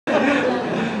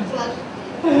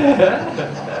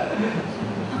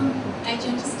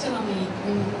Agent, just still on the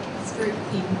women's group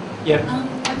thing. Yep.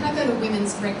 Like I go to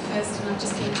women's breakfast and I've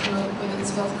just been to a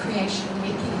women's wealth creation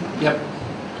weekend. Yep.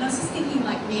 And I was just thinking,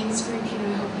 like men's group, you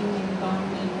know, helping them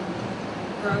bond and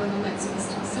grow and all that sort of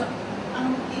stuff. So,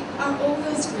 are all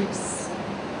those groups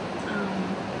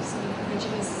sort of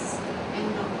prejudice and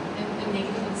not and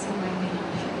negative in some way?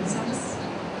 So I just,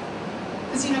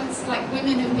 because you know, it's like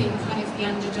women have been kind of the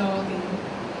underdog, and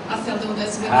I felt all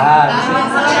those women.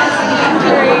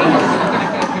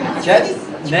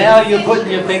 Now you're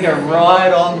putting your finger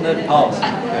right on the pulse.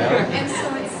 And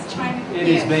so it's trying to. It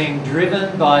is being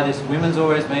driven by this. Women's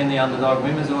always been the underdog.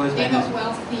 Women's always been this.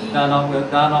 They're not wealthy.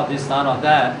 They're not this. They're not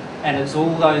that. And it's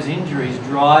all those injuries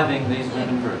driving these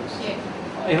women groups.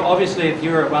 Yeah. Obviously, if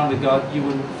you were at one with God, you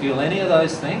wouldn't feel any of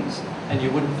those things, and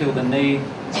you wouldn't feel the need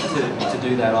to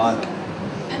do that either.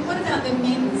 And what about the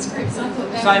men's groups? I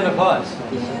thought they Same applies.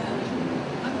 Yeah.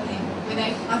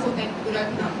 Okay. I thought they would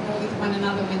open up more with one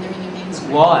another when they're in a men's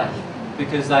group. Why?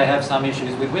 Because they have some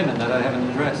issues with women that they haven't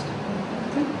addressed.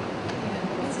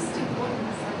 Yeah. It's just important.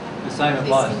 The same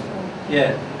applies.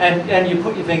 Yeah. And you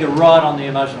put your finger right on the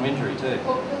emotional injury too.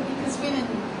 Well, because women,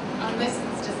 unless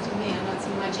it's just in me, I know it's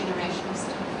in my generational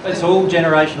stuff. It's all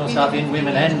generational stuff in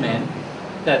women and men,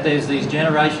 that there's these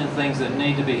generation things that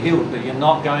need to be healed, but you're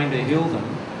not going to heal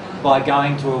them by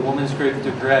going to a women's group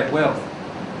to create wealth.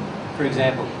 For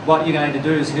example, what you're going to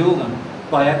do is heal them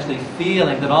by actually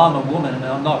feeling that I'm a woman and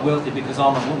I'm not wealthy because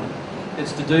I'm a woman.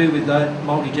 It's to do with that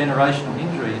multi-generational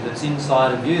injury that's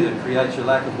inside of you that creates your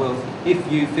lack of wealth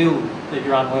if you feel that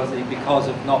you're unwealthy because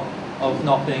of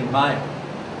not being male.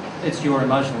 It's your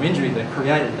emotional injury that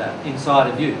created that inside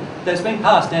of you. That's been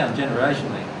passed down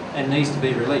generationally and needs to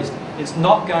be released. It's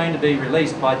not going to be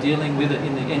released by dealing with it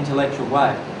in the intellectual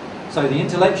way. So the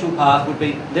intellectual path would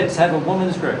be, let's have a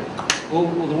women's group. All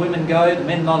the women go, the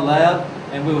men not allowed,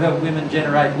 and we'll help women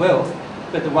generate wealth.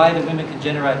 But the way that women can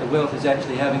generate the wealth is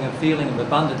actually having a feeling of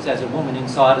abundance as a woman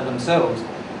inside of themselves,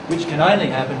 which can only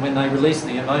happen when they release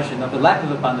the emotion of the lack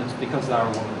of abundance because they're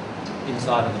a woman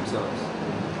inside of themselves.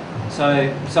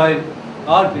 So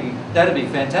that'd be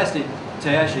fantastic to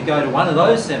actually go to one of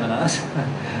those seminars,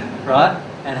 right,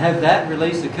 and have that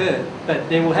release occur. But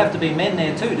there will have to be men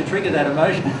there too to trigger that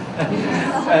emotion.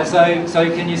 So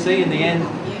can you see in the end,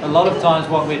 a lot of times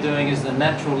what we're doing is the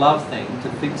natural love thing to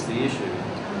fix the issue,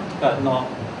 but not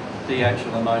the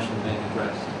actual emotion being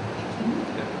addressed.